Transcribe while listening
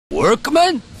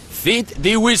workman, fit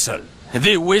the whistle.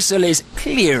 The whistle is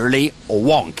clearly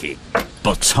wonky.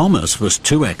 But Thomas was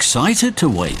too excited to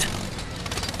wait.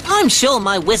 I'm sure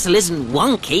my whistle isn't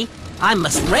wonky. I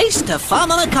must race to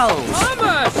Farmer McColl's.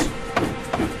 Thomas!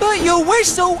 But your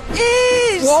whistle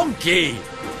is... Wonky!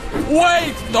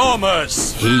 Wait,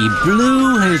 Thomas! He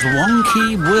blew his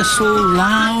wonky whistle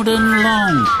loud and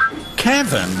long.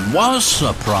 Kevin was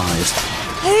surprised.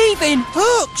 Heaving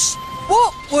hooks!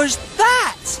 What was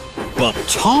that? But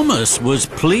Thomas was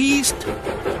pleased.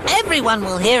 Everyone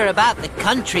will hear about the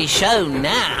country show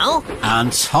now.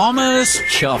 And Thomas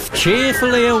chuffed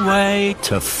cheerfully away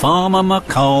to Farmer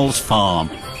McColl's farm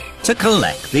to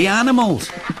collect the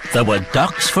animals. There were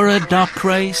ducks for a duck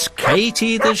race,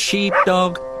 Katie the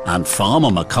sheepdog, and Farmer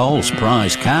McColl's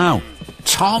prize cow.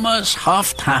 Thomas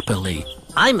huffed happily.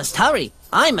 I must hurry.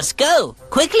 I must go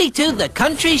quickly to the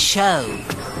country show.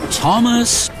 Thomas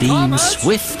steamed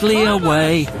swiftly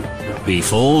away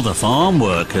before the farm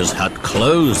workers had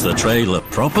closed the trailer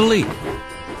properly.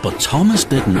 But Thomas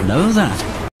didn't know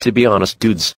that. To be honest,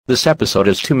 dudes, this episode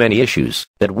has too many issues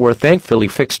that were thankfully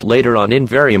fixed later on in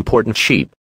very important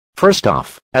sheep. First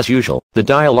off, as usual, the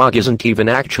dialogue isn't even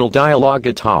actual dialogue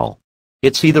at all.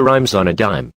 It's either rhymes on a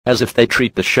dime, as if they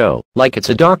treat the show like it's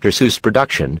a Dr. Seuss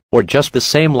production, or just the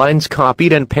same lines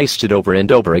copied and pasted over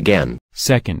and over again.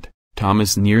 Second,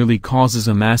 Thomas nearly causes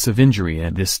a massive injury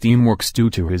at this steamworks due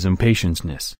to his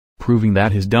impatience, proving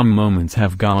that his dumb moments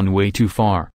have gone way too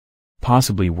far.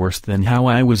 Possibly worse than how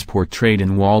I was portrayed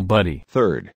in Wall Buddy.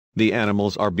 Third, the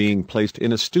animals are being placed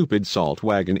in a stupid salt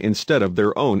wagon instead of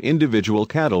their own individual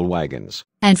cattle wagons.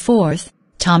 And fourth,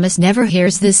 Thomas never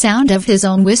hears the sound of his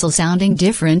own whistle sounding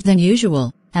different than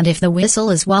usual, and if the whistle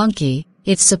is wonky,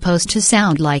 it's supposed to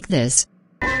sound like this.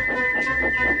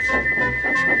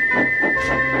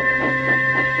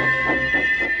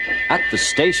 At the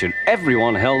station,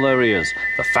 everyone held their ears.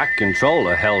 The Fat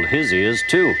Controller held his ears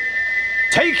too.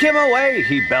 "Take him away,"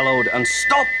 he bellowed, "and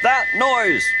stop that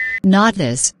noise!" Not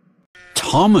this.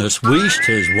 Thomas wished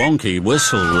his wonky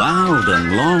whistle loud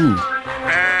and long.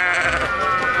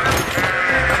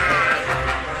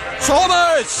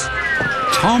 Thomas!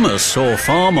 Thomas saw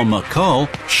Farmer McColl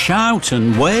shout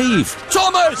and wave.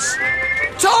 Thomas!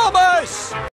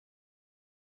 Thomas!